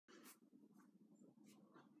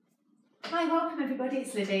Hi, welcome everybody,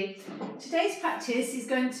 it's Libby. Today's practice is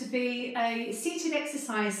going to be a seated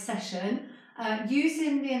exercise session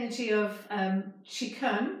using the energy of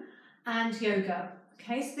Qigong and yoga.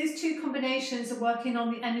 Okay, so these two combinations are working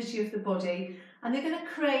on the energy of the body and they're going to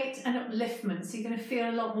create an upliftment, so you're going to feel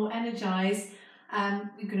a lot more energized.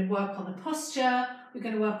 We're going to work on the posture, we're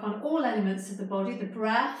going to work on all elements of the body, the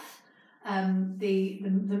breath, the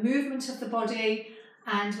movement of the body,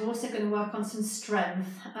 and we're also going to work on some strength.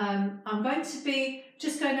 I'm going to be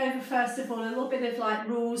just going over first of all a little bit of like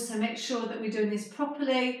rules, so make sure that we're doing this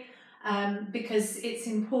properly because it's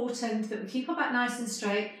important that we keep our back nice and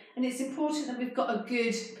straight, and it's important that we've got a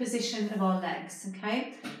good position of our legs.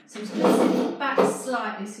 Okay, so I'm just going to sit back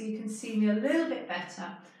slightly so you can see me a little bit better.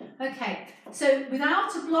 Okay, so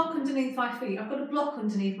without a block underneath my feet, I've got a block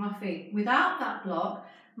underneath my feet. Without that block,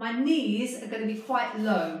 my knees are going to be quite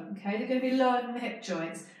low, okay? They're going to be lower than the hip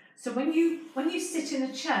joints. So when you sit in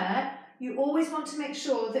a chair, you always want to make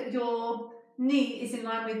sure that your knee is in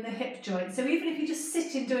line with the hip joint. So even if you're just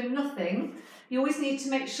sitting doing nothing, you always need to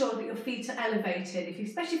make sure that your feet are elevated.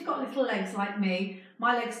 Especially if you've got little legs like me,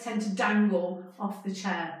 my legs tend to dangle off the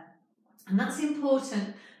chair. And that's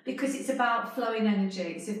important because it's about flowing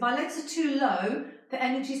energy. So if my legs are too low, the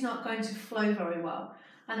energy is not going to flow very well.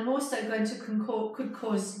 And I'm also going to could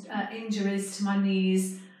cause injuries to my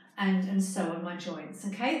knees and so on, my joints.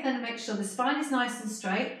 Okay, then I make sure the spine is nice and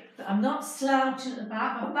straight, but I'm not slouching at the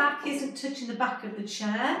back. My back isn't touching the back of the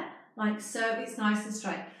chair, like so, it's nice and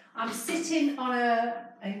straight. I'm sitting on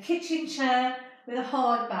a kitchen chair with a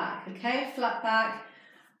hard back, okay, a flat back,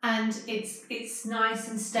 and it's nice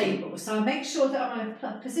and stable. So I make sure that I'm in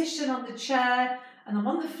a position on the chair and I'm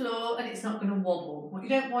on the floor and it's not going to wobble. What you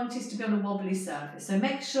don't want is to be on a wobbly surface. So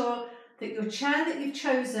make sure that your chair that you've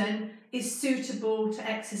chosen is suitable to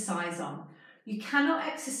exercise on. You cannot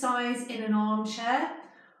exercise in an armchair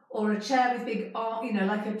or a chair with big arm, you know,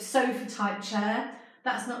 like a sofa type chair.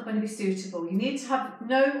 That's not going to be suitable. You need to have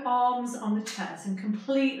no arms on the chair, so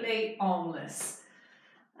completely armless.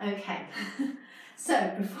 Okay,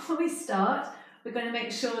 so before we start, we're going to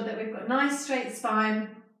make sure that we've got a nice straight spine.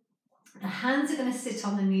 The hands are going to sit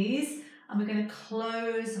on the knees and we're going to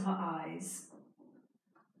close our eyes.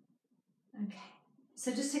 Okay,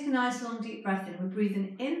 so just take a nice long deep breath in. We're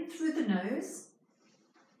breathing in through the nose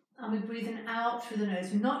and we're breathing out through the nose.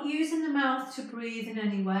 We're not using the mouth to breathe in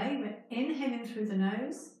any way. We're inhaling through the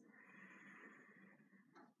nose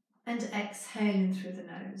and exhaling through the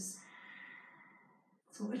nose.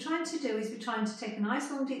 So what we're trying to do is we're trying to take a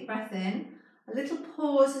nice long deep breath in, a little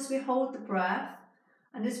pause as we hold the breath,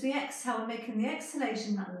 and as we exhale, we're making the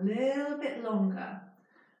exhalation that little bit longer.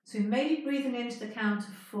 So we may be breathing into the count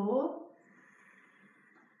of 4.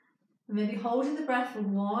 We may be holding the breath for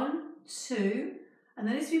 1, 2, and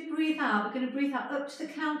then as we breathe out, we're going to breathe out up to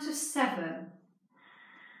the count of 7.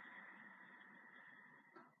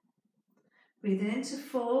 Breathing into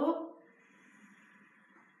 4.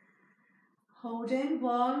 Holding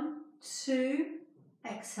 1, 2.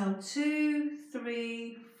 Exhale 2,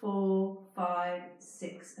 3, 4, 5,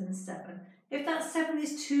 6 and 7. If that 7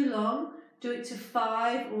 is too long, do it to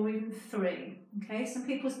 5 or even 3. Okay, some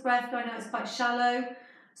people's breath going out is quite shallow,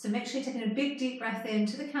 so make sure you're taking a big deep breath in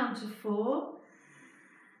to the count of 4.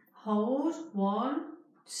 Hold 1,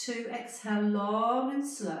 2, exhale long and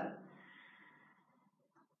slow.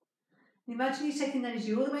 Imagine you're taking the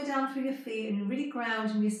energy all the way down through your feet and you're really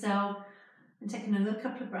grounding yourself and taking another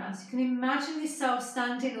couple of breaths. You can imagine yourself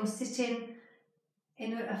standing or sitting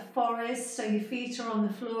in a forest, so your feet are on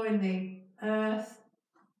the floor in the earth.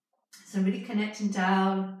 So really connecting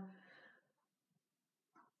down,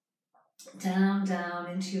 down,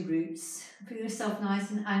 down into your roots. Feel yourself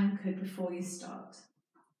nice and anchored before you start.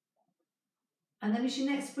 And then as you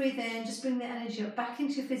next breathe in, just bring the energy up back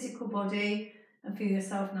into your physical body and feel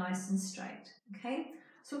yourself nice and straight. Okay?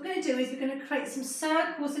 So what we're going to do is we're going to create some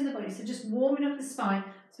circles in the body, so just warming up the spine.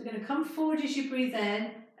 So we're going to come forward as you breathe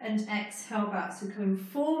in and exhale back. So we're coming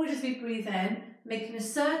forward as we breathe in, making a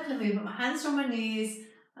circular movement. My hands are on my knees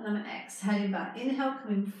and I'm exhaling back. Inhale,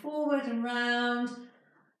 coming forward and round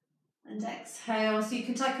and exhale. So you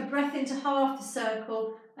can take a breath into half the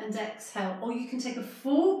circle and exhale, or you can take a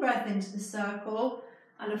full breath into the circle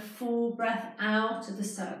and a full breath out of the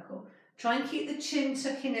circle. Try and keep the chin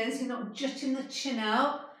tucking in, so you're not jutting the chin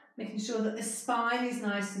out, making sure that the spine is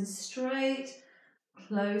nice and straight.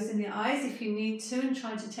 Closing the eyes if you need to and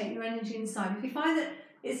trying to take your energy inside. If you find that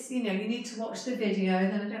it's, you need to watch the video,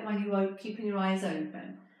 then I don't mind you keeping your eyes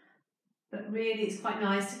open. But really it's quite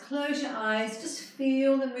nice to close your eyes, just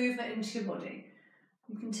feel the movement into your body.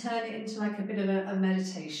 You can turn it into like a bit of a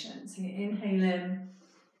meditation. So you inhale in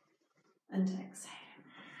and exhale.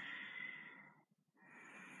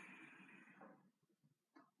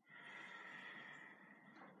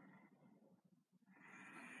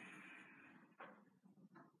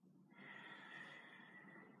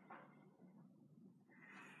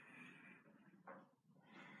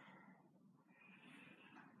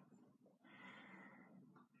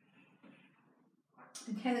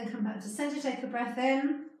 Okay, then come back to centre, take a breath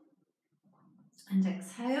in and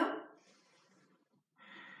exhale.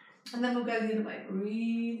 And then we'll go the other way,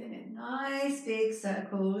 breathing in nice big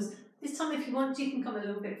circles. This time if you want to, you can come a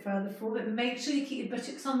little bit further forward, but make sure you keep your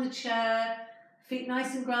buttocks on the chair, feet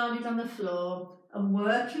nice and grounded on the floor, and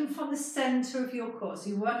working from the centre of your core. So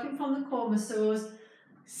you're working from the core muscles,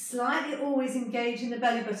 slightly always engaging the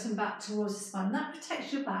belly button back towards the spine. That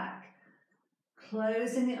protects your back.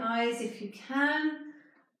 Closing the eyes if you can.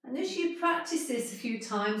 And as you practice this a few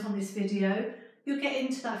times on this video, you'll get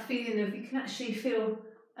into that feeling of you can actually feel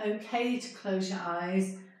okay to close your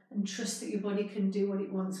eyes and trust that your body can do what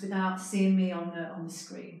it wants without seeing me on the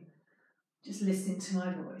screen. Just listening to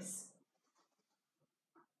my voice.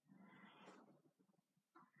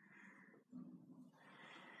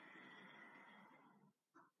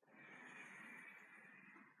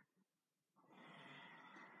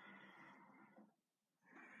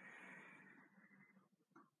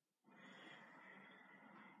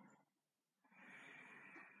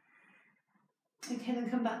 Okay, then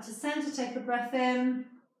come back to centre, take a breath in,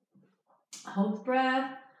 hold the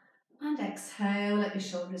breath, and exhale, let your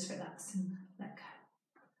shoulders relax and let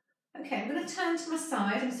go. Okay, I'm going to turn to my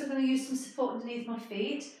side. I'm still going to use some support underneath my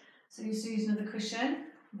feet. So you use another cushion.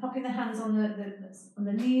 I'm popping the hands on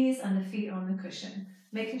the knees and the feet are on the cushion.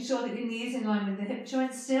 Making sure that your knees in line with the hip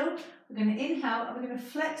joints still. We're going to inhale and we're going to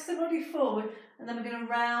flex the body forward and then we're going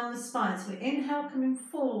to round the spine. So we inhale coming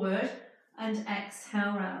forward and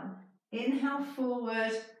exhale round. Inhale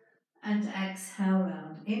forward and exhale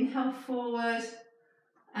round. Inhale forward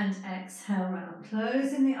and exhale round.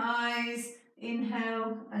 Closing the eyes.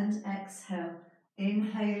 Inhale and exhale.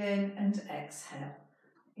 Inhaling and exhale.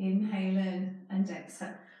 Inhaling and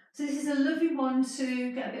exhale. So this is a lovely one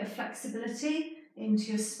to get a bit of flexibility into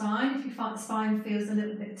your spine. If you find the spine feels a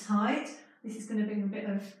little bit tight, this is going to bring a bit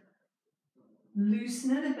of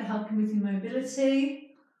loosening and helping with your mobility.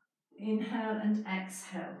 Inhale and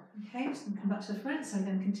exhale. Okay, just going to come back to the front, so I'm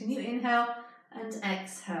going to continue. Inhale and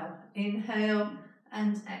exhale. Inhale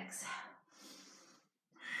and exhale.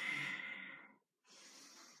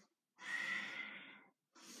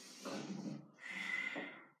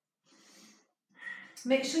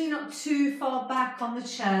 Make sure you're not too far back on the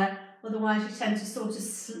chair, otherwise you tend to sort of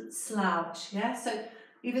slouch, yeah? So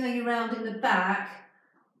even though you're round in the back,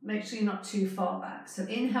 make sure you're not too far back. So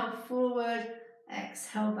inhale forward,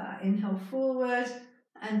 exhale back. Inhale forward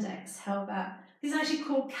and exhale back. This is actually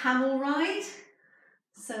called camel ride.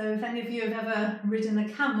 So if any of you have ever ridden a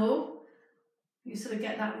camel, you sort of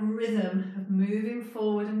get that rhythm of moving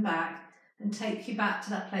forward and back and take you back to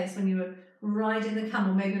that place when you were riding the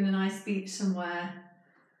camel, maybe on a nice beach somewhere.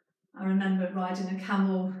 I remember riding a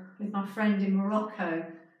camel with my friend in Morocco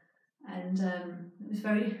and it was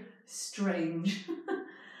very strange.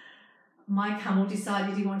 My camel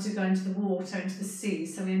decided he wanted to go into the water, into the sea,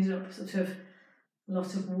 so we ended up sort of a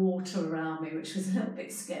lot of water around me, which was a little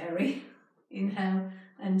bit scary. Inhale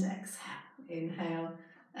and exhale, inhale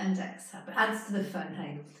and exhale. But adds to the fun,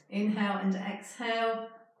 hey? Inhale and exhale,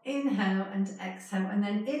 inhale and exhale, and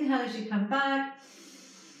then inhale as you come back.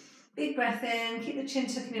 Big breath in, keep the chin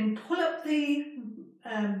tucking in, pull up the,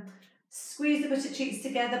 squeeze the buttock cheeks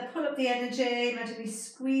together, pull up the energy, imagine you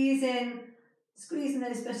squeezing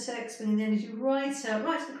those buttocks, bringing the energy right up,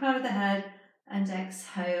 right to the crown of the head, and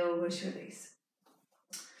exhale, wish release.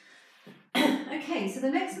 Okay, so the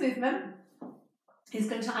next movement is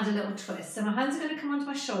going to add a little twist. So my hands are going to come onto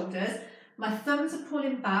my shoulders, my thumbs are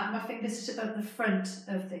pulling back, my fingers are at the front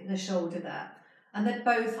of the shoulder there, and they're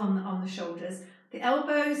both on the shoulders. The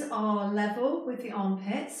elbows are level with the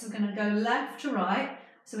armpits. We're going to go left to right.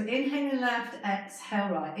 So we're inhaling left, exhale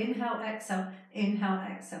right. Inhale, exhale, inhale,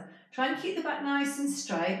 exhale. Try and keep the back nice and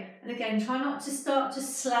straight. And again, try not to start to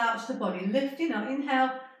slouch the body. Lifting up,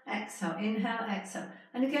 inhale, exhale, inhale, exhale.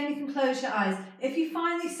 And again, you can close your eyes. If you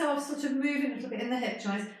find yourself sort of moving a little bit in the hip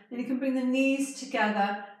joints, then you can bring the knees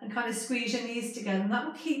together and kind of squeeze your knees together. And that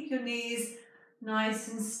will keep your knees nice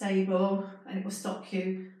and stable and it will stop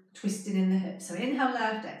you twisting in the hips. So inhale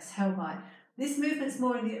left, exhale right. This movement's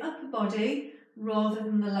more in the upper body rather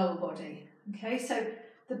than the lower body. Okay, so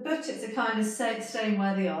the buttocks are kind of staying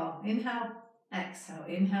where they are. Inhale, exhale,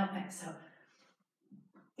 inhale, exhale.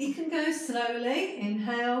 You can go slowly,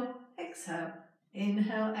 inhale, exhale,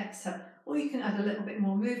 inhale, exhale. Or you can add a little bit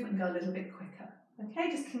more movement and go a little bit quicker.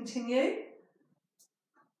 Okay, just continue.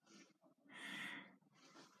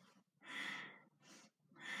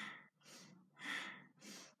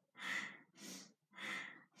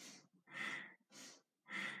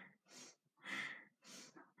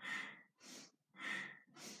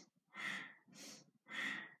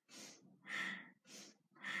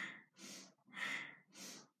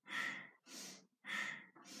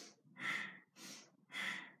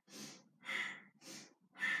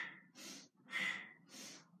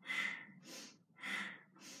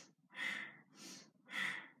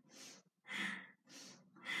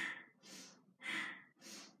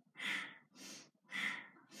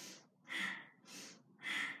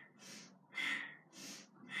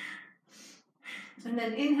 And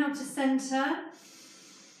then inhale to centre.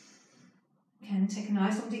 Again, take a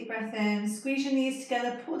nice long deep breath in, squeeze your knees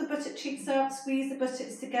together, pull the buttock cheeks up, squeeze the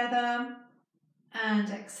buttocks together, and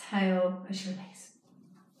exhale as you release.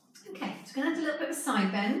 Okay, so we're going to do a little bit of a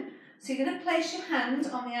side bend. So you're going to place your hand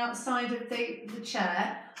on the outside of the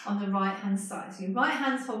chair on the right hand side. So your right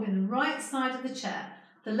hand's holding the right side of the chair.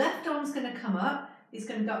 The left arm's going to come up, it's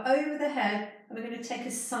going to go over the head, and we're going to take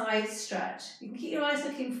a side stretch. You can keep your eyes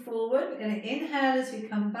looking forward. We're going to inhale as we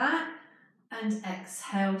come back and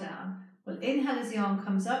exhale down. We'll inhale as the arm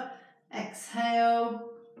comes up,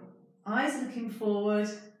 exhale, eyes looking forward,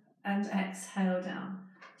 and exhale down.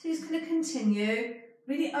 So you're just going to continue.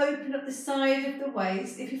 Really open up the side of the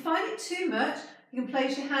waist. If you find it too much, you can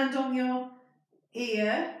place your hand on your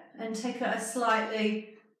ear and take a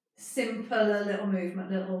slightly simpler little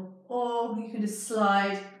movement, or you can just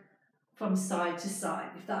slide from side to side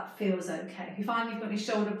if that feels okay. If you find you've got any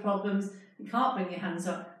shoulder problems, you can't bring your hands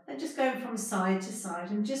up, then just go from side to side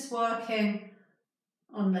and just working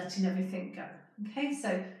on letting everything go. Okay,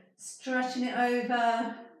 so stretching it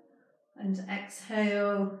over and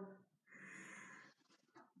exhale.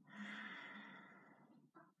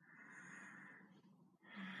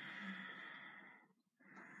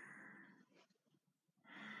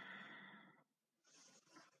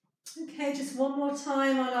 Okay, just one more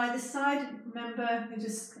time on either side. Remember, you're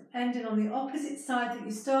just ending on the opposite side that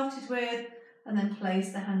you started with, and then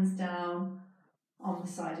place the hands down on the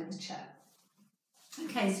side of the chair.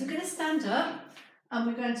 Okay, so we're going to stand up, and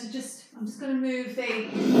we're going to I'm just going to move the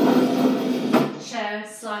chair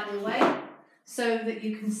slightly away so that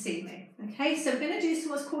you can see me. Okay, so we're going to do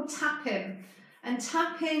what's called tapping. And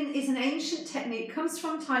tapping is an ancient technique, it comes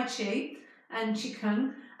from Tai Chi and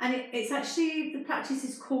Qigong. And it's actually, the practice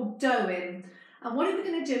is called doing. And what we're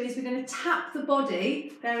going to do is we're going to tap the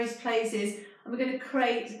body, various places, and we're going to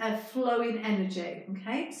create a flowing energy,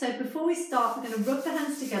 okay? So before we start, we're going to rub the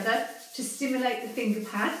hands together to stimulate the finger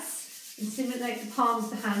pads and stimulate the palms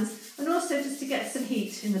of the hands, and also just to get some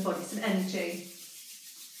heat in the body, some energy.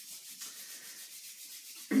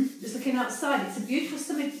 Just looking outside, it's a beautiful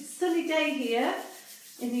sunny day here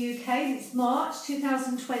in the UK, and it's March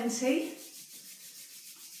 2020.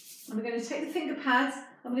 And we're going to take the finger pads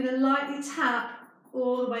and we're going to lightly tap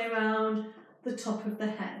all the way around the top of the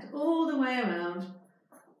head, all the way around.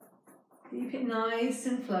 Keep it nice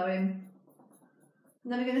and flowing.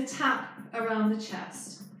 And then we're going to tap around the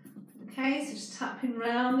chest. Okay, so just tapping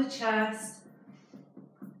around the chest.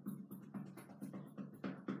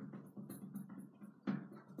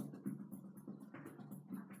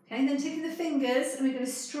 Okay, then taking the fingers and we're going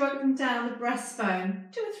to stroke them down the breastbone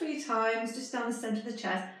 2 or 3 times, just down the centre of the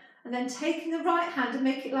chest. And then taking the right hand and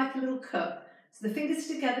make it like a little cup. So the fingers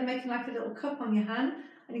together, making like a little cup on your hand.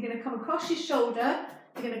 And you're going to come across your shoulder.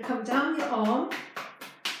 You're going to come down your arm,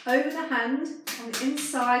 over the hand, on the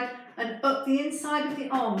inside, and up the inside of the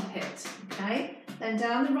armpit. Okay? Then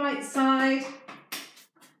down the right side,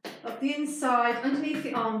 up the inside, underneath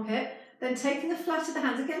the armpit. Then taking the flat of the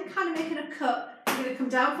hands, again, kind of making a cup. You're going to come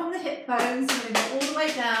down from the hip bones. You're going to go all the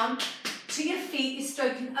way down to your feet. You're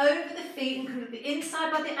stroking over the feet and coming to the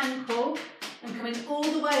inside by the ankle and coming all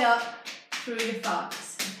the way up through your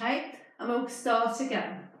thighs, okay? And we'll start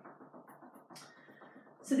again.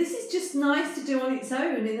 So this is just nice to do on its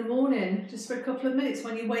own in the morning, just for a couple of minutes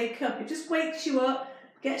when you wake up. It just wakes you up,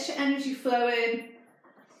 gets your energy flowing.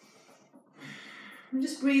 And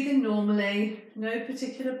just breathing normally, no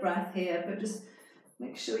particular breath here, but just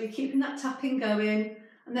make sure you're keeping that tapping going.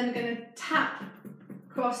 And then we're going to tap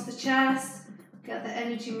across the chest, get the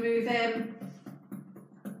energy moving.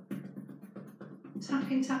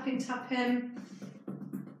 Tapping, tapping, tapping.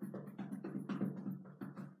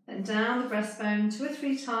 Then down the breastbone 2 or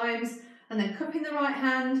 3 times, and then cupping the right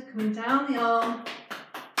hand, coming down the arm,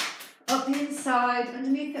 up the inside,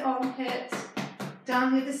 underneath the armpit,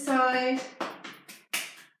 down the other side,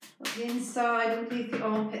 up the inside, underneath the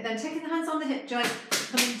armpit. Then taking the hands on the hip joint,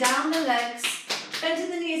 coming down the legs,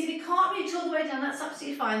 bending the knees. If you can't reach all the way down, that's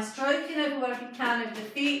absolutely fine. Stroking over wherever you can over the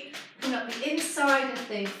feet, coming up the inside of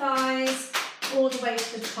the thighs, all the way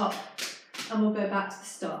to the top. And we'll go back to the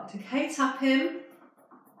start. Okay, tap in.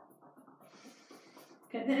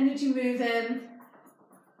 Get the energy moving.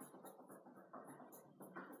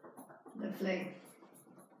 Lovely.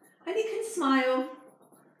 And you can smile.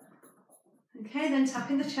 Okay, then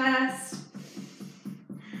tapping the chest.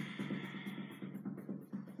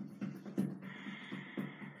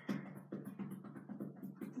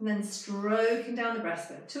 And then stroking down the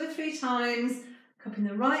breastbone 2 or 3 times, cupping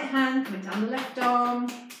the right hand, coming down the left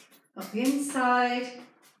arm, up the inside,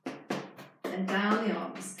 then down the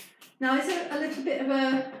arms. Now, is there a little bit of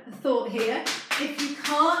a thought here? If you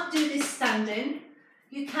can't do this standing,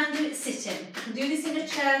 you can do it sitting. You can do this in a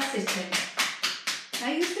chair sitting.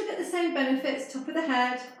 Now you still get the same benefits, top of the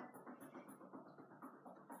head.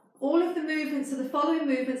 All of the movements, the following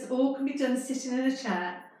movements, all can be done sitting in a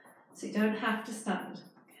chair, so you don't have to stand,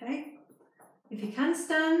 okay? If you can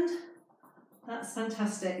stand, that's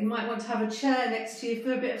fantastic. You might want to have a chair next to you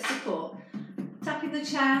for a bit of support. Tapping the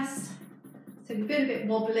chest, so if you feel a bit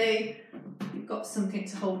wobbly, you've got something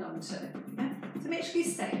to hold on to, yeah? So make sure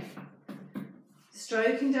you're safe.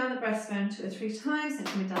 Stroking down the breastbone 2 or 3 times, then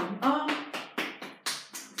coming down the arm,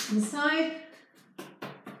 inside,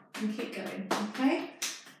 and keep going, okay?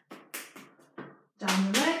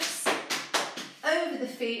 Down the legs, over the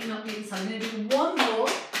feet, not the inside. I'm going to do one more.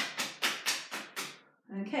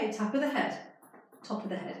 Okay, tap of the head, top of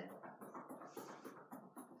the head.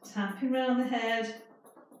 Tapping around the head,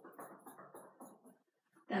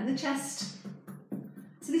 then the chest.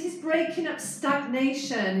 So this is breaking up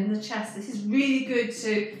stagnation in the chest. This is really good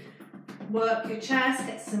to work your chest,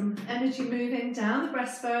 get some energy moving down the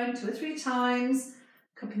breastbone 2 or 3 times.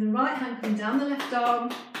 Cupping the right hand, coming down the left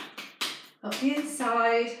arm, up the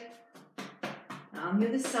inside, down the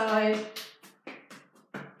other side,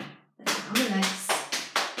 then down the legs.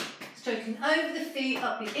 Stroking over the feet,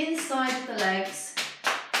 up the inside of the legs,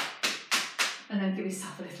 and then give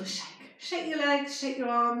yourself a little shake. Shake your legs, shake your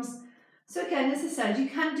arms. So again, as I said, you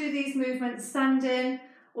can do these movements standing,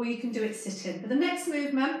 or you can do it sitting. But the next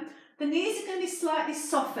movement, the knees are going to be slightly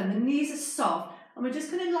softened. The knees are soft, and we're just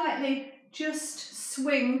going to lightly just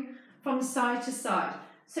swing from side to side.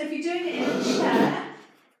 So if you're doing it in a chair,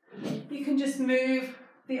 you can just move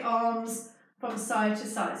the arms from side to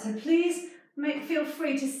side. So please feel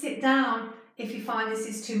free to sit down if you find this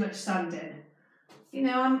is too much standing. You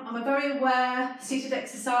know, I'm very aware seated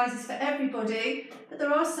exercise is for everybody, but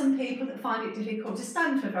there are some people that find it difficult to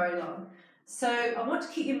stand for very long. So I want to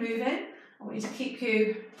keep you moving. I want you to keep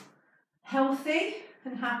you healthy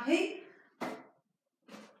and happy.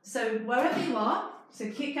 So wherever you are, so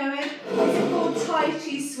keep going. These are called Tai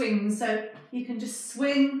Chi swings. So you can just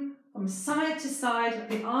swing from side to side, let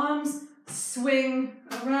the arms swing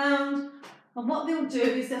around. And what they'll do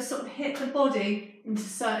is they'll sort of hit the body into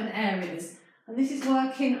certain areas. And this is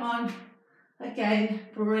working on, again,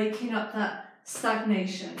 breaking up that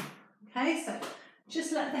stagnation. Okay, so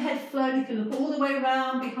just let the head flow. You can look all the way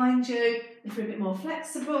around behind you if you're a bit more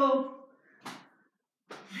flexible.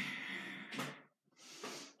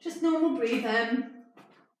 Just normal breathing.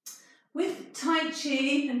 With Tai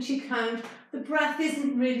Chi and Qigong, the breath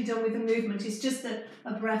isn't really done with the movement. It's just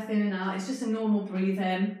a breath in and out. It's just a normal breathe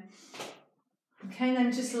in. Okay,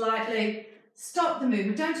 then just lightly stop the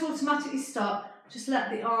movement. Don't automatically stop. Just let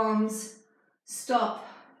the arms stop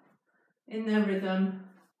in their rhythm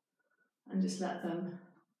and just let them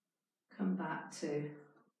come back to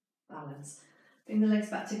balance. Bring the legs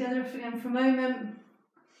back together again for a moment.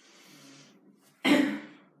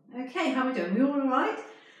 Okay, how are we doing? We all right?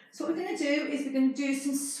 So what we're going to do is we're going to do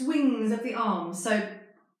some swings of the arms. So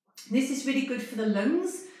this is really good for the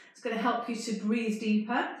lungs. It's going to help you to breathe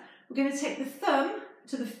deeper. We're going to take the thumb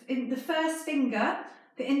to the first finger,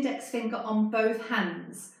 the index finger on both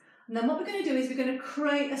hands. And then what we're going to do is we're going to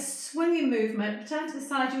create a swinging movement. Turn to the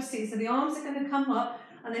side, you'll see. So the arms are going to come up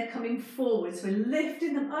and they're coming forward. So we're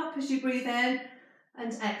lifting them up as you breathe in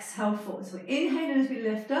and exhale forward. So we're inhaling as we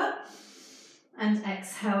lift up and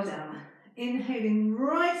exhale down. Inhaling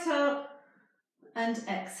right up and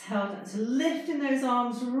exhale down. So lifting those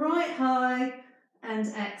arms right high and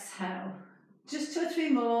exhale. Just 2 or 3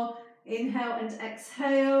 more. Inhale and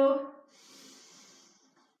exhale.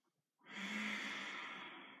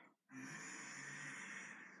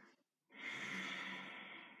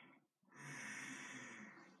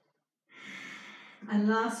 And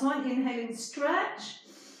last one, inhaling, stretch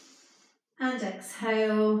and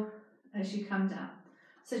exhale as you come down.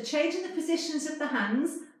 So changing the positions of the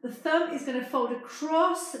hands, the thumb is going to fold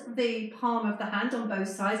across the palm of the hand on both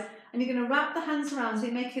sides, and you're going to wrap the hands around, so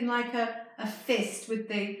you're making like a fist with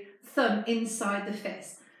the thumb inside the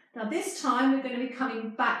fist. Now this time we're going to be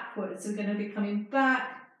coming backwards. We're going to be coming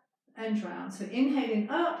back and round. So inhaling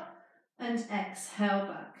up and exhale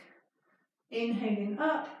back. Inhaling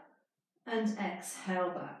up and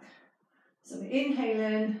exhale back. So we're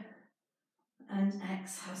inhaling and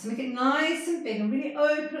exhale. So make it nice and big and really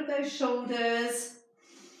open up those shoulders.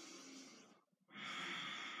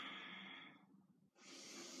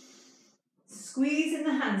 Squeezing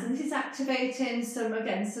the hands, and this is activating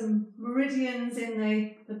some meridians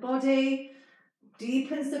in the body.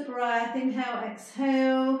 Deepens the breath. Inhale,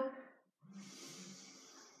 exhale.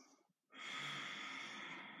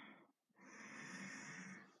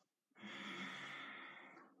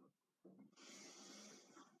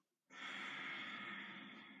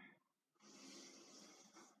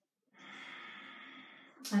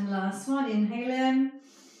 And last one, inhale in.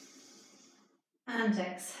 And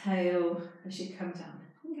exhale as you come down.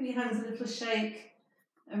 And give your hands a little shake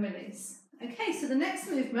and release. Okay, so the next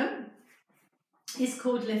movement is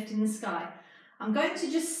called lift in the sky. I'm going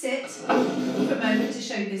to just sit for a moment to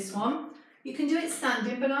show you this one. You can do it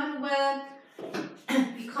standing, but I'm aware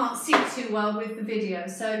you can't see too well with the video.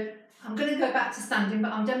 So I'm going to go back to standing,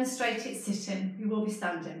 but I'll demonstrate it sitting. You will be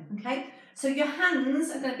standing, okay? So your hands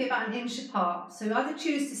are going to be about an inch apart. So either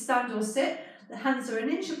choose to stand or sit. The hands are an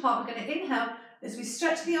inch apart. We're going to inhale as we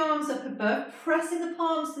stretch the arms up above, pressing the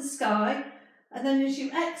palms to the sky. And then as you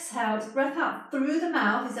exhale, it's breath out through the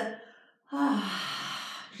mouth. Is a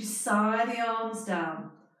you sigh the arms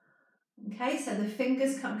down. Okay, so the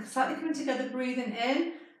fingers come slightly coming together, breathing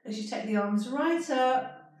in as you take the arms right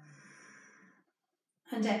up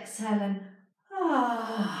and exhale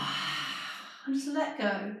and just let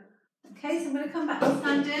go. Okay, so I'm going to come back to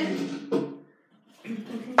standing and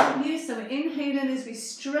continue. So we're inhaling as we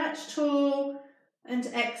stretch tall and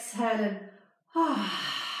exhale and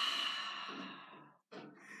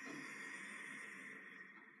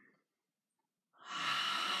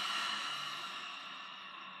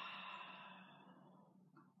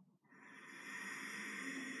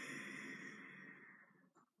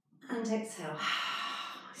and exhale.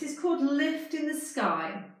 This is called lift in the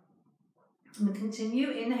sky. And we'll continue,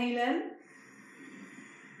 inhale in.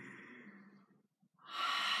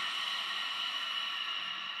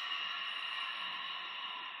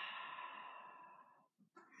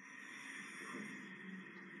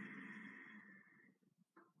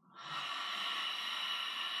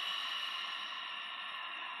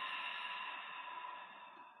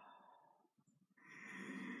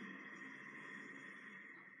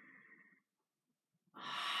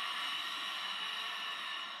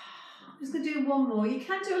 I'm just going to do one more. You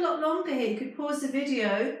can do a lot longer here. You could pause the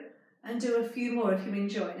video and do a few more if you're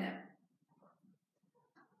enjoying it.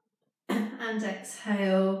 And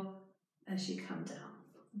exhale as you come down.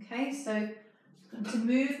 Okay, so I'm going to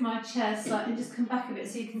move my chair slightly, just come back a bit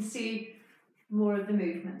so you can see more of the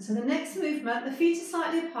movement. So the next movement, the feet are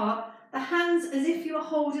slightly apart, the hands as if you are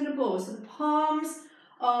holding a ball. So the palms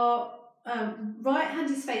are, right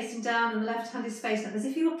hand is facing down and the left hand is facing up, as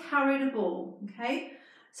if you were carrying a ball, okay?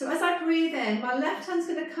 So as I breathe in, my left hand's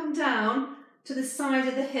going to come down to the side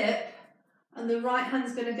of the hip and the right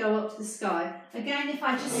hand's going to go up to the sky. Again, if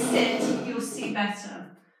I just sit, you'll see better.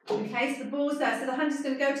 Okay, so the ball's there, so the hand is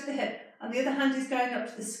going to go to the hip and the other hand is going up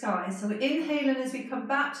to the sky. So we're inhaling as we come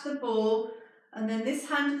back to the ball, and then this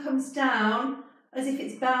hand comes down as if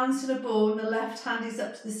it's bound to the ball and the left hand is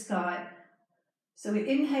up to the sky. So we're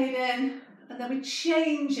inhaling and then we're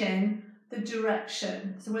changing the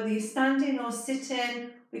direction. So whether you're standing or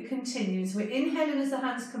sitting, we continue. So we're inhaling as the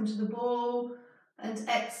hands come to the ball and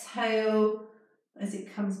exhale as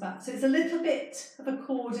it comes back. So it's a little bit of a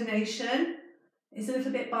coordination. It's a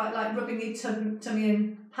little bit like rubbing your tummy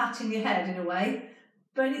and patting your head in a way,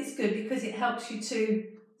 but it's good because it helps you to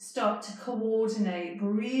start to coordinate,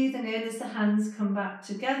 breathing in as the hands come back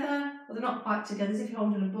together, or they're not quite together, as if you're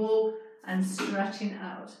holding a ball, and stretching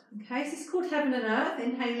out. Okay, so it's called heaven and earth,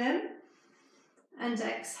 inhaling, and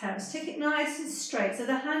exhale. So take it nice and straight. So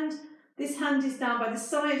this hand is down by the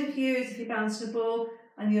side of you, as if you're bouncing a ball,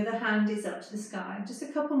 and the other hand is up to the sky. Just a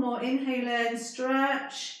couple more, inhale in,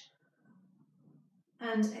 stretch,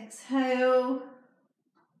 and exhale,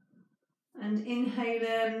 and inhale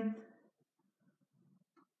in,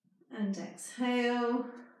 and exhale,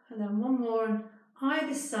 and then one more on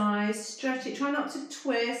either side, stretch it, try not to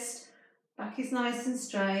twist, back is nice and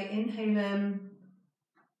straight, inhale in,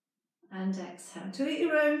 and exhale. Do it at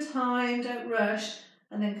your own time, don't rush,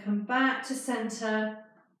 and then come back to centre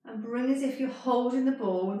and bring as if you're holding the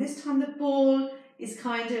ball, and this time the ball is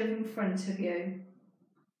kind of in front of you.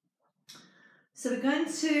 So we're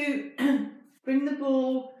going to bring the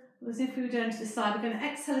ball as if we were down to the side. We're going to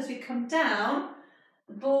exhale as we come down.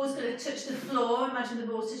 The ball's going to touch the floor, imagine the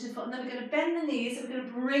ball's touching the floor, and then we're going to bend the knees, and we're going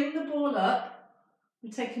to bring the ball up.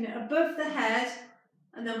 We're taking it above the head,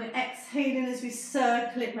 and then we're exhaling as we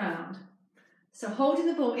circle it round. So holding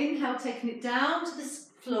the ball, inhale, taking it down to the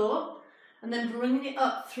floor, and then bringing it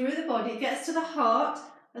up through the body. It gets to the heart,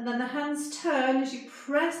 and then the hands turn as you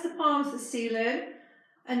press the palms to the ceiling,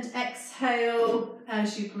 and exhale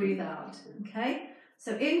as you breathe out, okay?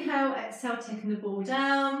 So inhale, exhale, taking the ball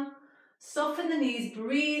down, soften the knees,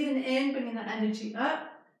 breathing in, bringing that energy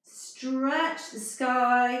up, stretch the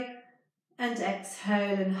sky, and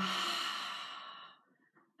exhale,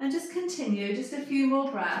 and just continue, just a few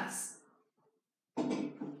more breaths.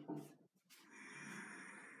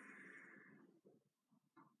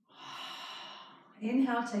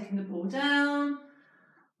 Inhale, taking the ball down,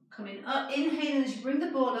 Coming up, inhaling as you bring the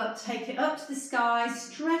ball up, take it up to the sky,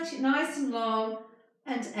 stretch it nice and long,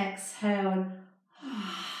 and exhale.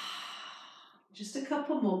 Just a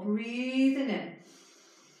couple more, breathing in.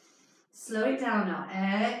 Slow it down now,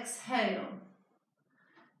 exhale.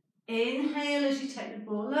 Inhale as you take the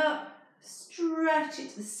ball up, stretch it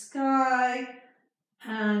to the sky,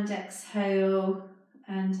 and exhale,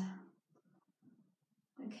 and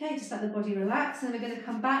okay, just let the body relax, and then we're going to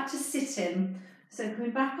come back to sitting. So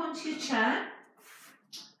coming back onto your chair,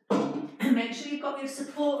 and make sure you've got your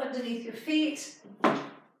support underneath your feet.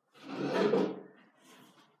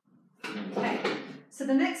 Okay, so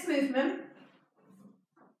the next movement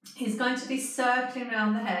is going to be circling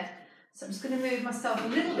around the head. So I'm just going to move myself a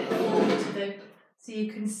little bit forward so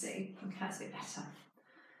you can see. Okay, that's a bit better.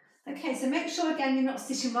 Okay, so make sure again you're not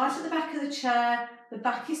sitting right at the back of the chair. The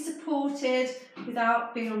back is supported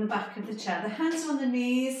without being on the back of the chair. The hands are on the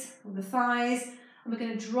knees or the thighs, and we're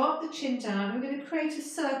going to drop the chin down. We're going to create a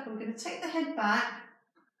circle. We're going to take the head back,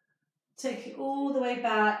 take it all the way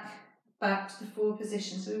back to the forward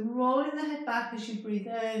position. So we're rolling the head back as you breathe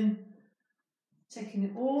in, taking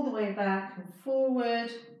it all the way back and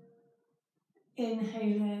forward,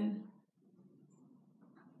 inhaling,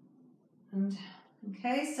 and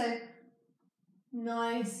okay, so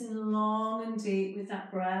nice and long and deep with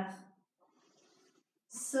that breath.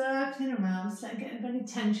 Circling around, just letting get any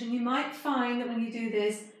tension. You might find that when you do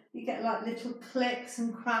this, you get like little clicks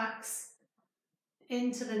and cracks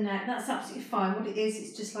into the neck. That's absolutely fine. What it is,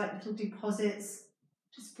 it's just like little deposits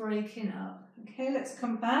just breaking up. Okay, let's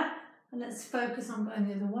come back and let's focus on going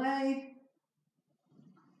the other way.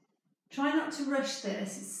 Try not to rush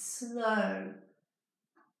this, it's slow.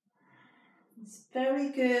 It's very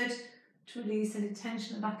good to release any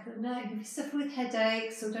tension in the back of the neck. If you suffer with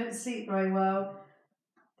headaches or don't sleep very well,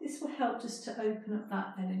 this will help just to open up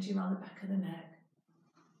that energy around the back of the neck.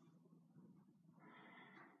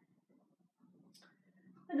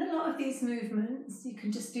 And a lot of these movements, you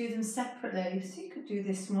can just do them separately. So you could do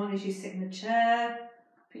this one as you sit in the chair,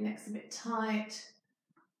 your neck's a bit tight,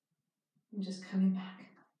 and just coming back.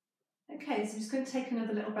 Okay, so I'm just going to take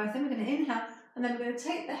another little breath in. We're going to inhale, and then we're going to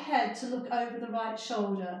take the head to look over the right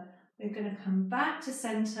shoulder. We're going to come back to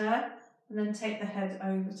centre, and then take the head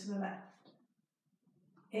over to the left.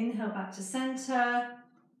 Inhale back to centre,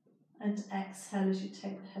 and exhale as you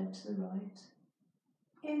take the head to the right.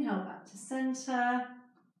 Inhale back to centre,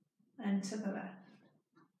 and to the left.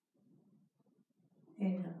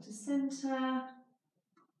 Inhale to centre,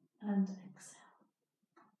 and exhale.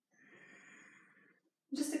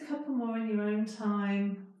 Just a couple more in your own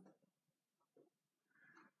time.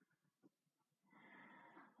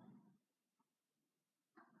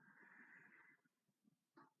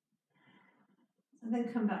 And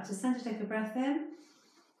then come back to centre, take a breath in,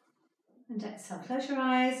 and exhale. Close your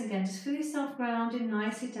eyes, again just feel yourself grounded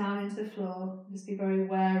nicely down into the floor. Just be very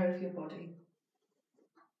aware of your body.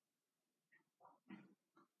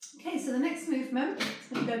 Okay, so the next movement is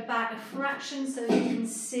going to go back a fraction so you can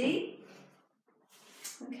see.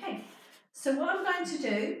 Okay, so what I'm going to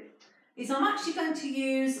do is I'm actually going to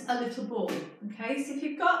use a little ball. Okay, so if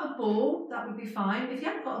you've got a ball, that would be fine. If you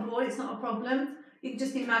haven't got a ball, it's not a problem. You can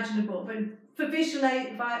just imagine a ball. But for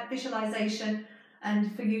visualization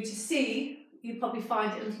and for you to see, you probably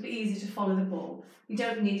find it a little bit easier to follow the ball. You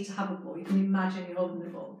don't need to have a ball. You can imagine you're holding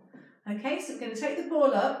the ball. Okay, so we're going to take the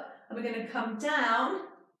ball up and we're going to come down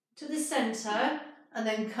to the centre and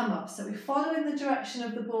then come up. So we're following the direction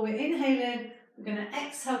of the ball. We're inhaling. We're going to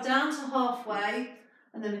exhale down to halfway,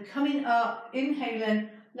 and then we're coming up, inhaling.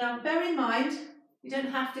 Now, bear in mind, you don't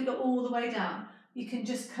have to go all the way down. You can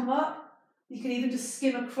just come up. You can even just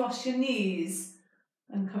skim across your knees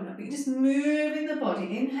and come up. You're just moving the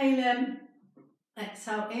body. Inhaling,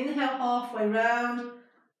 exhale, inhale halfway round,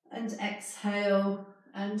 and exhale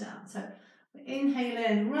and down. So we're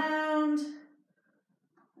inhaling round,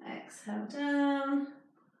 exhale down,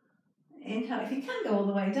 inhale. If you can go all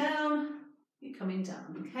the way down, you're coming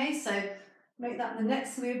down. Okay, so make that the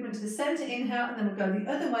next movement to the centre, inhale, and then we'll go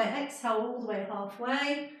the other way, exhale all the way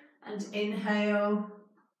halfway, and inhale,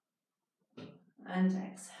 and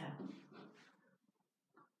exhale.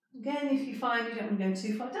 Again, if you find you don't want to go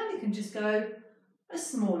too far down, you can just go a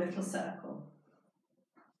small little circle.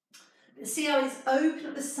 But see how it's open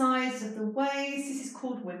at the sides of the waist? This is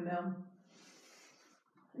called windmill.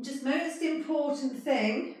 And just most important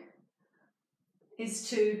thing is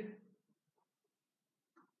to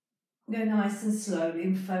go nice and slowly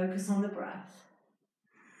and focus on the breath.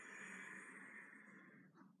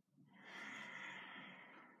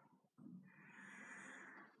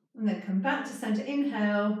 And then come back to centre,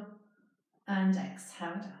 inhale and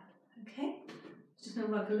exhale down. Okay? Just Just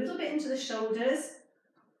going to work a little bit into the shoulders.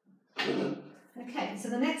 Okay, so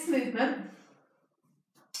the next movement,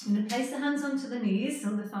 I'm going to place the hands onto the knees,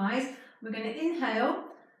 on the thighs. We're going to inhale,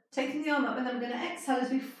 taking the arm up, and then we're going to exhale as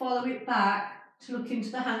we follow it back to look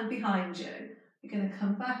into the hand behind you. You're going to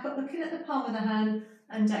come back up, looking at the palm of the hand,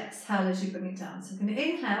 and exhale as you bring it down. So we're going to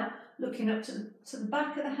inhale, looking up to the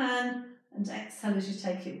back of the hand, and exhale as you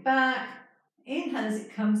take it back. Inhale as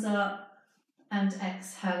it comes up, and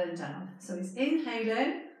exhale and down. So it's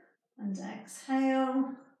inhaling, and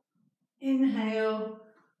exhale, inhale,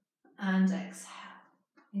 and exhale.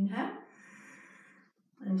 Inhale,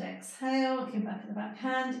 and exhale, looking back at the back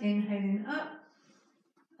hand, inhaling up,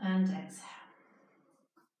 and exhale.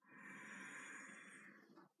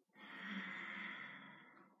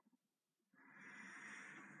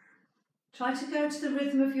 Try to go to the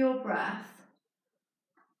rhythm of your breath.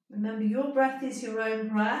 Remember, your breath is your own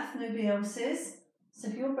breath, nobody else's. So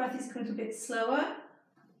if your breath is a little bit slower,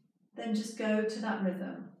 then just go to that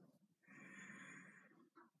rhythm.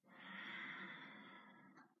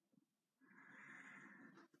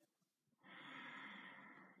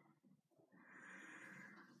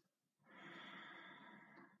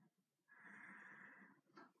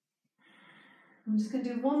 I'm just going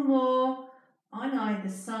to do one more on either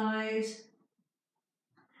side.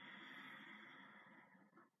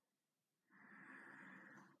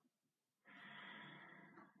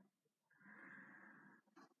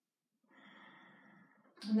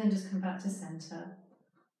 And then just come back to centre.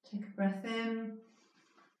 Take a breath in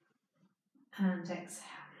and exhale.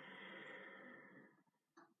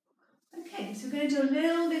 Okay, so we're going to do a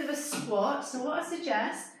little bit of a squat. So what I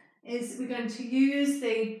suggest is we're going to use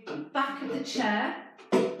the back of the chair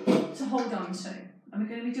to hold on to. And we're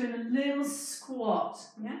going to be doing a little squat,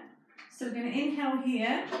 yeah? So we're going to inhale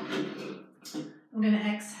here. I'm going to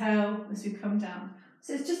exhale as we come down.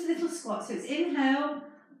 So it's just a little squat. So it's inhale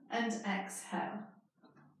and exhale.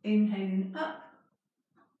 Inhaling up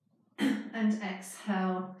and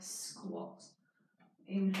exhale, squat.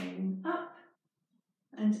 Inhaling up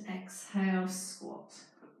and exhale, squat.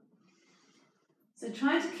 So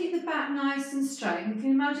try to keep the back nice and straight. You can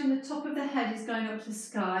imagine the top of the head is going up to the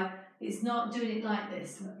sky. It's not doing it like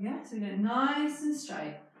this. Look, yeah? So we're going nice and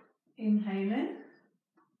straight. Inhaling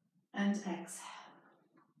and exhale.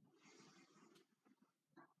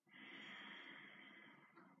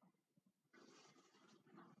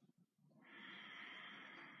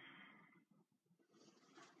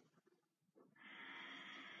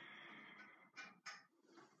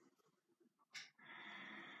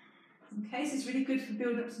 Okay, so it's really good for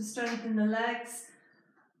building up some strength in the legs.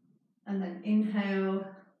 And then inhale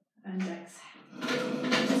and exhale.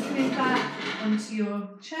 Just coming back onto your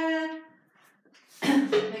chair,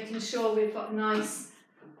 making sure we've got a nice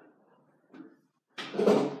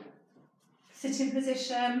sitting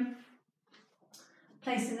position.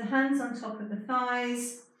 Placing the hands on top of the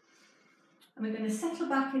thighs. And we're going to settle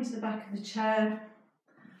back into the back of the chair.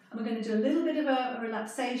 And we're going to do a little bit of a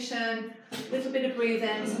relaxation, a little bit of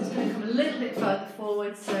breathing. So I'm just going to come a little bit further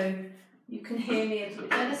forward so you can hear me a little bit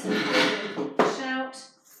better. So I'm going to shout.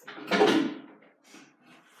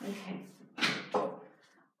 Okay.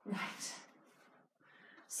 Right.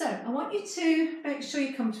 So I want you to make sure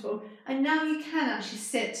you're comfortable. And now you can actually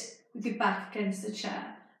sit with your back against the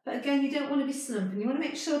chair. But again, you don't want to be slumping. You want to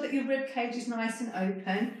make sure that your rib cage is nice and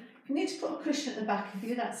open. If you need to put a cushion at the back of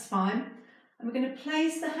you, that's fine. And we're going to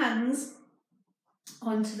place the hands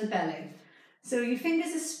onto the belly. So your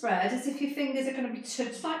fingers are spread as if your fingers are going to be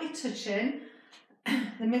slightly touching.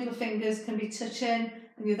 The middle fingers can be touching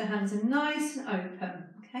and the other hands are nice and open.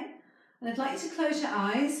 Okay? And I'd like you to close your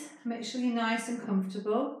eyes. Make sure you're nice and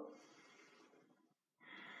comfortable.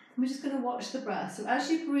 We're just going to watch the breath. So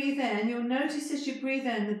as you breathe in, you'll notice as you breathe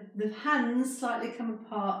in, the hands slightly come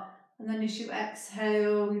apart. And then as you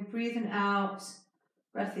exhale, you're breathing out.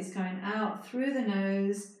 Breath is going out through the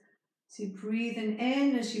nose. So you're breathing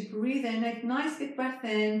in. As you breathe in, make a nice big breath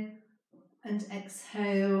in and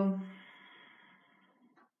exhale.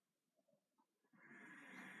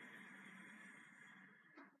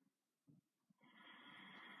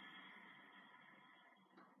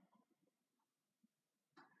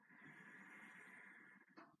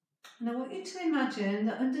 And I want you to imagine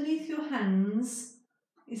that underneath your hands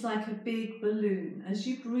is like a big balloon. As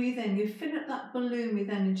you breathe in, you fill up that balloon with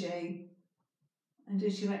energy. And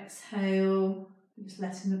as you exhale, you're just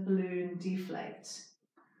letting the balloon deflate.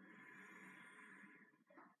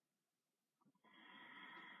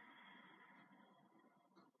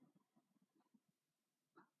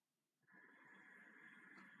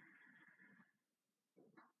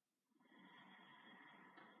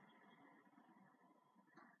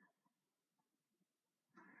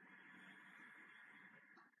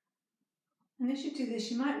 And as you do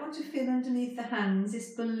this, you might want to feel underneath the hands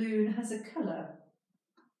this balloon has a colour.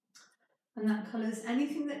 And that colour is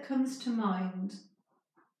anything that comes to mind.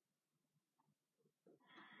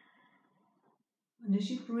 And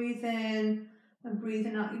as you breathe in and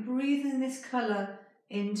breathing out, you breathe in this colour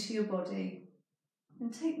into your body.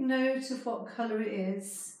 And take note of what colour it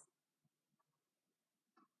is.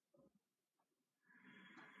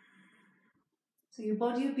 So your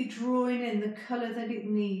body will be drawing in the colour that it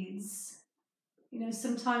needs. You know,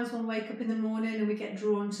 sometimes we'll wake up in the morning and we get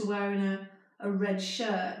drawn to wearing a red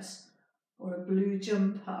shirt or a blue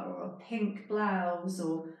jumper or a pink blouse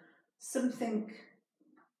or something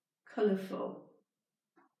colourful.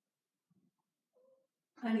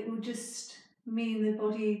 And it will just mean the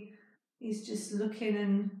body is just looking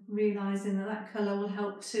and realising that that colour will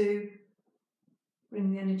help to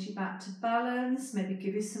bring the energy back to balance, maybe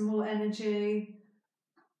give you some more energy,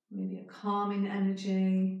 maybe a calming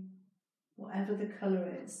energy, whatever the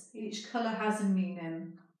colour is. Each colour has a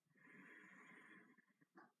meaning.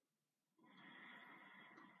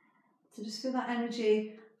 So just feel that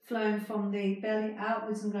energy flowing from the belly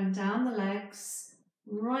outwards and going down the legs,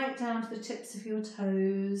 right down to the tips of your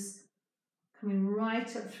toes, coming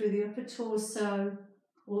right up through the upper torso,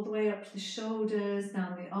 all the way up to the shoulders,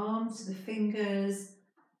 down the arms to the fingers,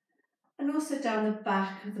 and also down the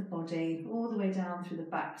back of the body, all the way down through the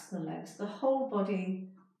backs of the legs. The whole body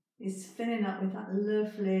is filling up with that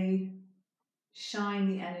lovely,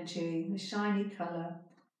 shiny energy, the shiny colour.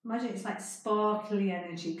 Imagine it's like sparkly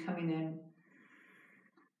energy coming in.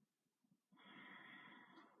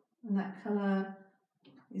 And that colour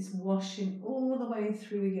is washing all the way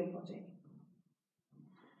through your body.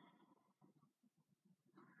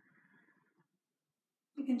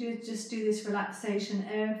 You can just do this relaxation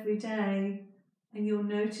every day, and you'll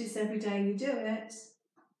notice every day you do it,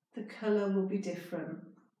 the colour will be different.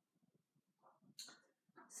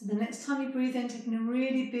 So the next time you breathe in, taking a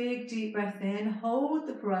really big deep breath in, hold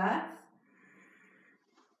the breath,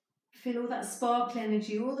 feel all that sparkly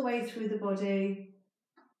energy all the way through the body,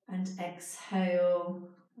 and exhale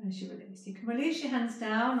as you release. You can release your hands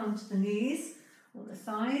down onto the knees or the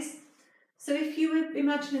thighs. So if you were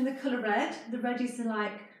imagining the colour red, the red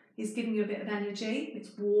is giving you a bit of energy, it's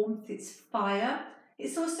warmth, it's fire.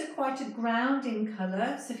 It's also quite a grounding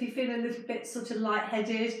colour, so if you feel a little bit sort of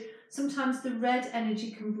lightheaded, sometimes the red energy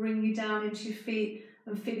can bring you down into your feet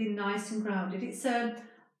and feeling nice and grounded. It's a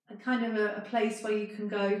kind of a place where you can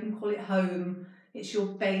go, you can call it home. It's your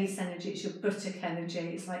base energy, it's your buttock energy,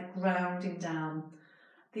 it's like grounding down.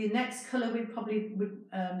 The next colour we probably would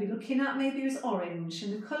be looking at maybe is orange,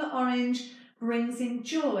 and the colour orange brings in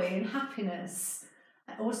joy and happiness.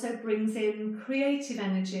 It also brings in creative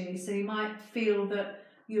energy, so you might feel that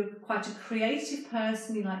you're quite a creative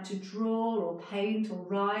person, you like to draw or paint or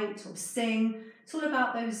write or sing. It's all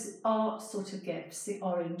about those art sort of gifts, the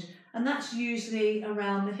orange, and that's usually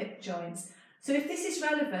around the hip joints. So if this is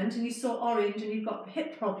relevant and you saw orange and you've got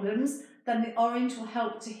hip problems, then the orange will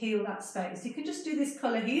help to heal that space. You can just do this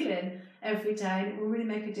colour healing every day and it will really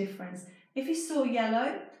make a difference. If you saw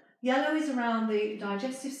yellow, yellow is around the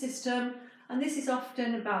digestive system, and this is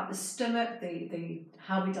often about the stomach, the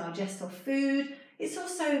how we digest our food. It's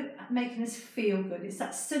also making us feel good. It's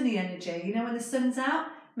that sunny energy. You know, when the sun's out,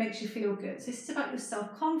 it makes you feel good. So this is about your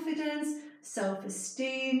self-confidence,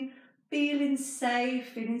 self-esteem, feeling safe,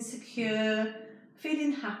 feeling secure,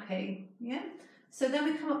 feeling happy. Yeah. So then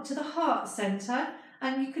we come up to the heart centre,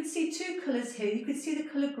 and you could see two colours here. You could see the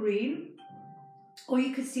colour green, or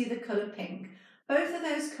you could see the colour pink. Both of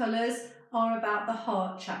those colours are about the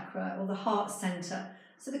heart chakra or the heart centre.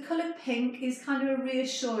 So the colour pink is kind of a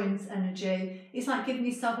reassurance energy. It's like giving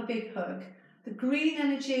yourself a big hug. The green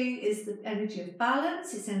energy is the energy of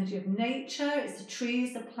balance, it's the energy of nature, it's the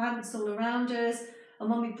trees, the plants all around us. And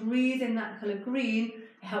when we breathe in that colour green,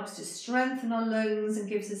 it helps to strengthen our lungs and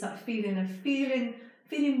gives us that feeling of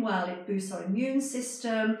feeling well. It boosts our immune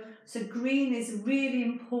system. So green is really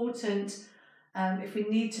important if we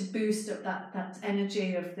need to boost up that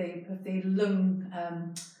energy of the lung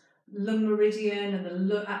meridian and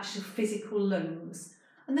the actual physical lungs.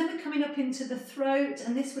 And then we're coming up into the throat,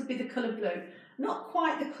 and this would be the colour blue. Not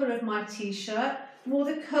quite the colour of my t-shirt, more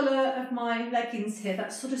the colour of my leggings here,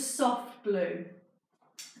 that sort of soft blue.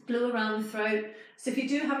 Blue around the throat. So if you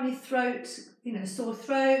do have any throat, sore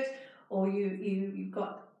throat, or you've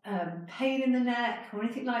got pain in the neck or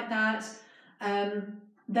anything like that,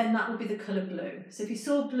 then that will be the colour blue. So if you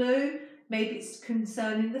saw blue, maybe it's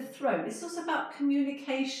concerning the throat. It's also about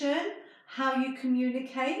communication, how you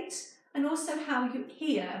communicate, and also how you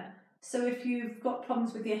hear. So if you've got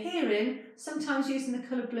problems with your hearing, sometimes using the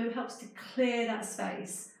colour blue helps to clear that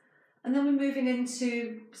space. And then we're moving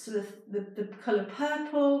into sort of the colour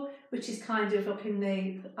purple, which is kind of up in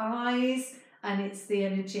the eyes, and it's the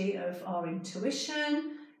energy of our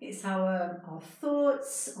intuition, it's our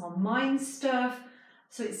thoughts, our mind stuff.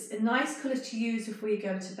 So it's a nice colour to use before you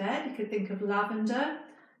go to bed. You could think of lavender.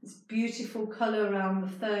 This beautiful colour around the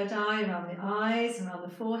third eye, around the eyes, around the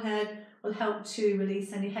forehead, will help to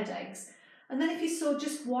release any headaches. And then if you saw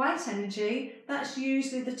just white energy, that's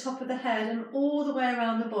usually the top of the head and all the way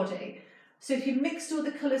around the body. So if you mixed all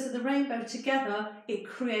the colours of the rainbow together, it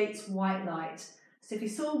creates white light. So if you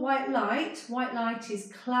saw white light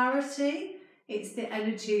is clarity. It's the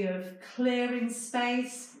energy of clearing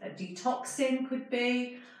space, a detoxing could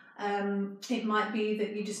be. It might be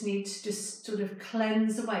that you just need to just sort of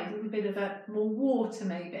cleanse away, a little bit of more water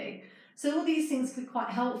maybe. So all these things can be quite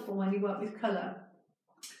helpful when you work with colour.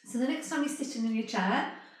 So the next time you're sitting in your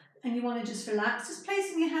chair and you want to just relax, just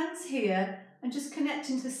placing your hands here and just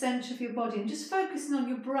connecting to the centre of your body and just focusing on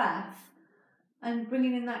your breath and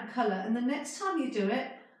bringing in that colour. And the next time you do it,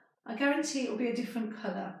 I guarantee it will be a different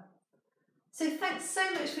colour. So thanks so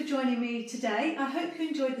much for joining me today. I hope you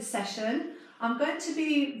enjoyed the session. I'm going to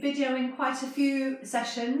be videoing quite a few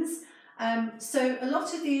sessions. So a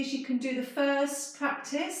lot of these you can do the first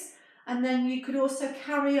practice, and then you could also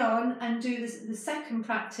carry on and do the second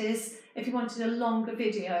practice if you wanted a longer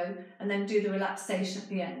video, and then do the relaxation at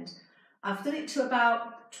the end. I've done it to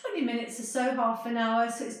about 20 minutes or so, half an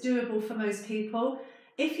hour, so it's doable for most people.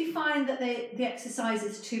 If you find that the exercise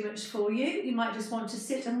is too much for you, you might just want to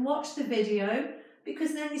sit and watch the video,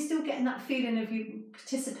 because then you're still getting that feeling of you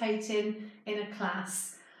participating in a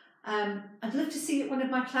class. I'd love to see you at one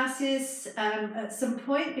of my classes at some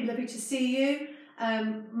point. It'd be lovely to see you.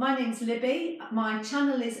 My name's Libby. My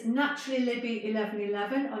channel is Naturally Libby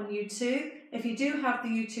 1111 on YouTube. If you do have the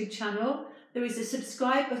YouTube channel, there is a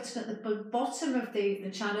subscribe button at the bottom of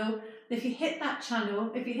the channel. If you hit that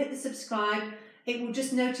channel, if you hit the subscribe, it will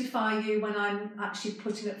just notify you when I'm actually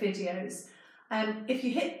putting up videos. If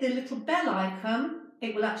you hit the little bell icon,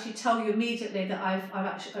 it will actually tell you immediately that I've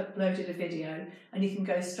actually uploaded a video, and you can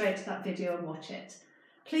go straight to that video and watch it.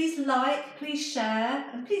 Please like, please share,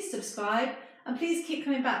 and please subscribe, and please keep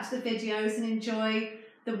coming back to the videos and enjoy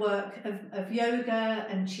the work of yoga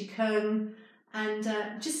and qigong, and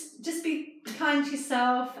just be kind to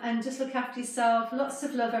yourself and just look after yourself. Lots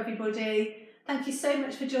of love, everybody. Thank you so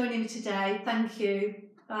much for joining me today. Thank you.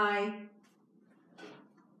 Bye.